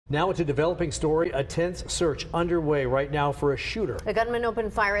Now it's a developing story, a tense search underway right now for a shooter. A gunman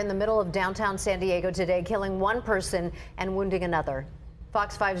opened fire in the middle of downtown San Diego today, killing one person and wounding another.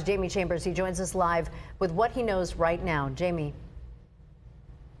 Fox 5's Jaime Chambers, he joins us live with what he knows right now. Jamie.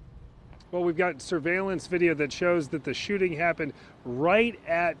 Well, we've got surveillance video that shows that the shooting happened right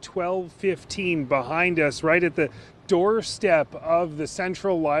at 12:15 behind us, right at the doorstep of the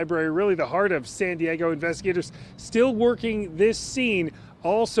Central Library, really the heart of San Diego. Investigators still working this scene,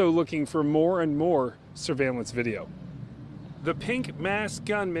 also looking for more and more surveillance video. The pink masked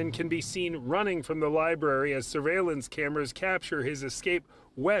gunman can be seen running from the library as surveillance cameras capture his escape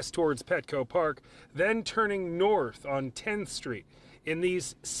west towards Petco Park, then turning north on 10th Street. In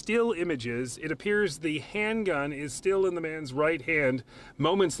these still images, it appears the handgun is still in the man's right hand.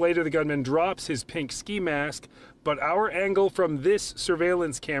 Moments later, the gunman drops his pink ski mask, but our angle from this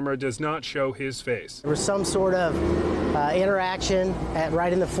surveillance camera does not show his face. There was some sort of interaction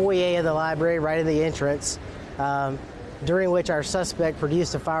right in the foyer of the library, right at the entrance, during which our suspect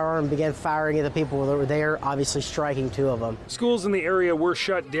produced a firearm and began firing at the people that were there, obviously striking two of them. Schools in the area were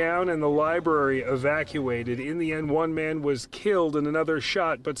shut down and the library evacuated. In the end, one man was killed and another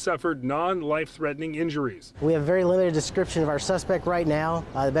shot, but suffered non-life-threatening injuries. We have a very limited description of our suspect right now.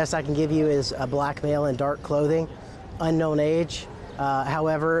 The best I can give you is a black male in dark clothing, unknown age.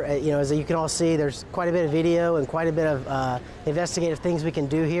 However, as you can all see, there's quite a bit of video and quite a bit of investigative things we can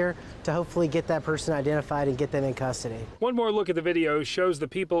do here to hopefully get that person identified and get them in custody. One more look at the video shows the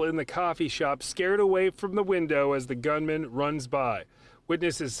people in the coffee shop scared away from the window as the gunman runs by.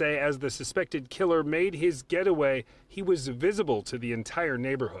 Witnesses say as the suspected killer made his getaway, he was visible to the entire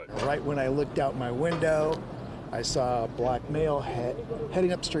neighborhood. Right when I looked out my window, I saw a black male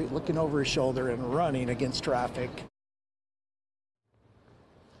heading up street, looking over his shoulder and running against traffic.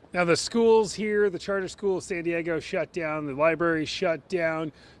 Now the schools here, the charter school of San Diego shut down, the library shut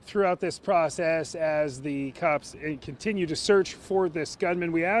down throughout this process as the cops continue to search for this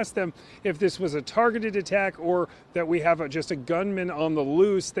gunman. We asked them if this was a targeted attack or that we have just a gunman on the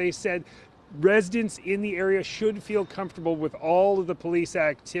loose. They said residents in the area should feel comfortable with all of the police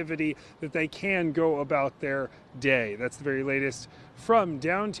activity, that they can go about their day. That's the very latest from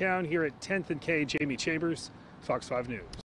downtown here at 10th and K. Jaime Chambers, Fox 5 News.